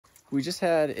We just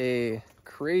had a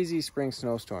crazy spring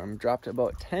snowstorm, dropped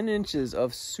about 10 inches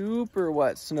of super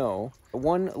wet snow.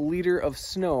 1 liter of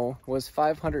snow was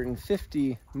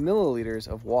 550 milliliters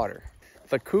of water.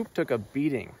 The coop took a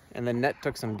beating and the net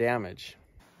took some damage.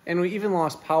 And we even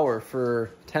lost power for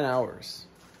 10 hours.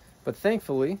 But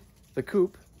thankfully, the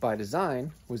coop, by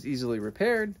design, was easily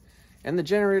repaired and the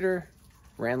generator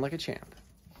ran like a champ.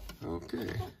 Okay.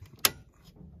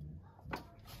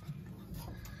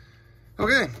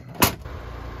 Okay.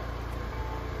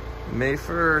 May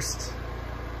 1st.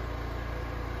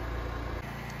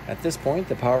 At this point,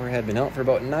 the power had been out for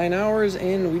about 9 hours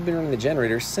and we've been running the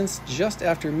generator since just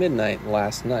after midnight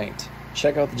last night.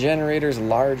 Check out the generator's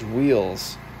large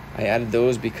wheels. I added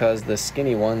those because the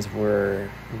skinny ones were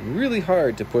really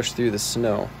hard to push through the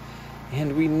snow,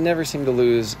 and we never seem to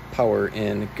lose power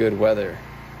in good weather.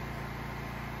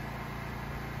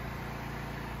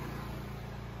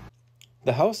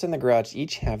 The house and the garage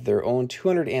each have their own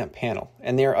 200 amp panel,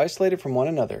 and they are isolated from one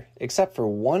another, except for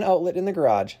one outlet in the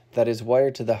garage that is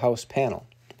wired to the house panel.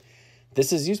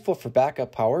 This is useful for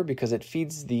backup power because it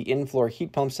feeds the in-floor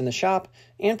heat pumps in the shop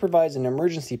and provides an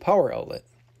emergency power outlet.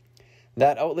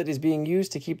 That outlet is being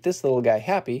used to keep this little guy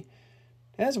happy,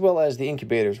 as well as the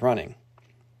incubators running.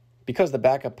 Because the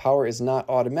backup power is not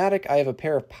automatic, I have a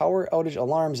pair of power outage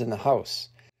alarms in the house.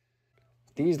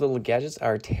 These little gadgets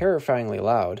are terrifyingly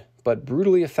loud, but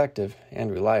brutally effective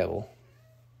and reliable.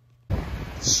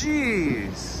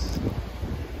 Jeez!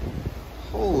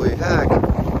 Holy heck!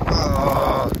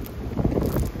 Oh,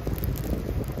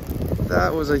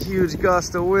 that was a huge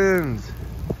gust of wind.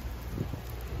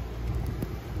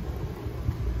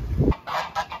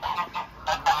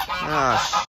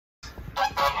 Ah,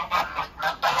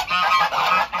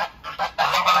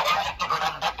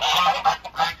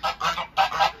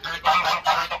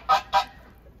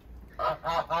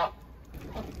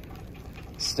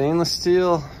 stainless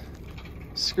steel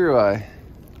screw eye.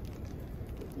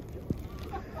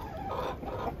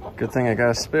 Good thing I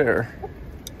got a spare.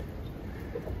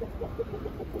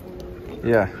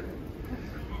 Yeah,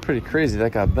 pretty crazy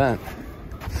that got bent.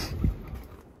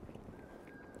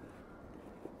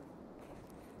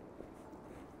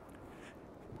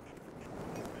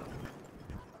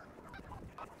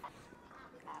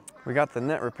 We got the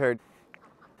net repaired.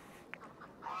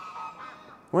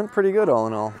 Went pretty good all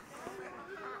in all.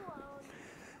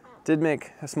 Did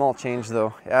make a small change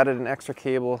though. Added an extra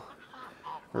cable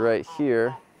right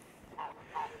here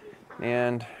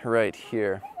and right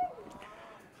here.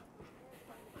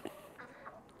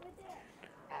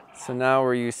 So now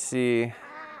where you see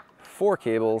 4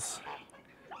 cables,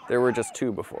 there were just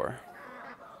 2 before.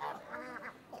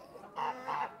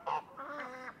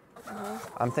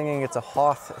 I'm thinking it's a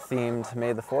Hoth themed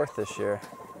May the 4th this year.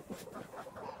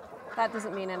 That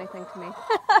doesn't mean anything to me.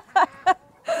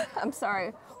 I'm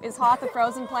sorry. Is Hoth a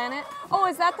frozen planet? Oh,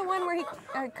 is that the one where he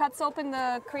cuts open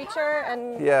the creature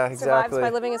and survives by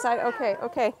living inside? Okay,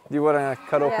 okay. Do you want to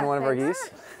cut open one of our geese?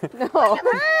 No.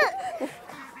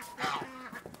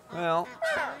 Well,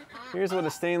 here's what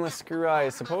a stainless screw eye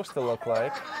is supposed to look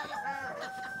like.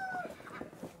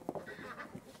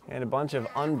 And a bunch of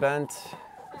unbent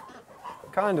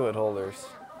conduit holders.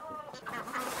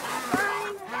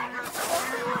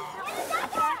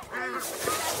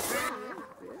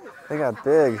 They got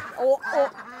big. Oh,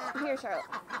 here, Charlotte.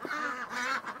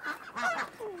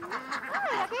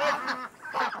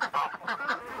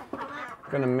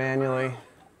 Gonna manually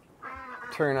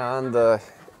turn on the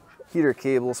heater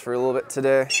cables for a little bit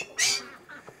today.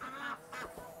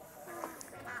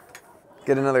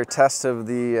 Get another test of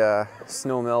the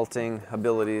snow melting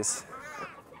abilities.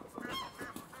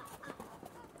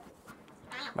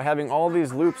 By having all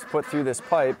these loops put through this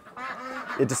pipe,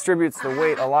 it distributes the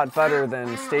weight a lot better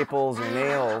than staples or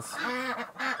nails.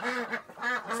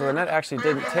 So the net actually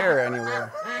didn't tear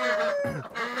anywhere.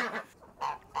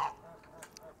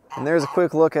 And there's a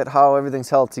quick look at how everything's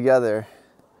held together.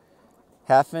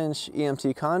 1/2 inch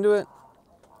EMT conduit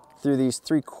through these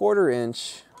 3/4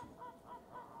 inch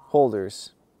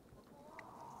holders.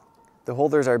 The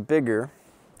holders are bigger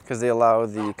because they allow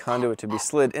the conduit to be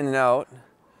slid in and out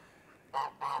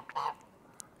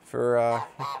for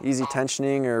easy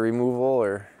tensioning or removal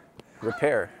or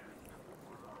repair.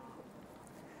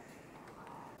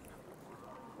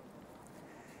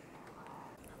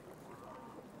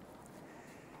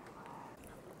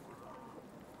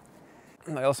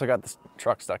 I also got this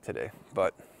truck stuck today,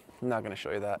 but I'm not going to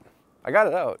show you that. I got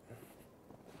it out.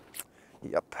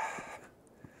 Yep.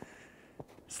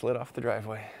 Slid off the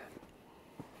driveway.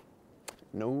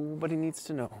 Nobody needs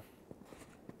to know.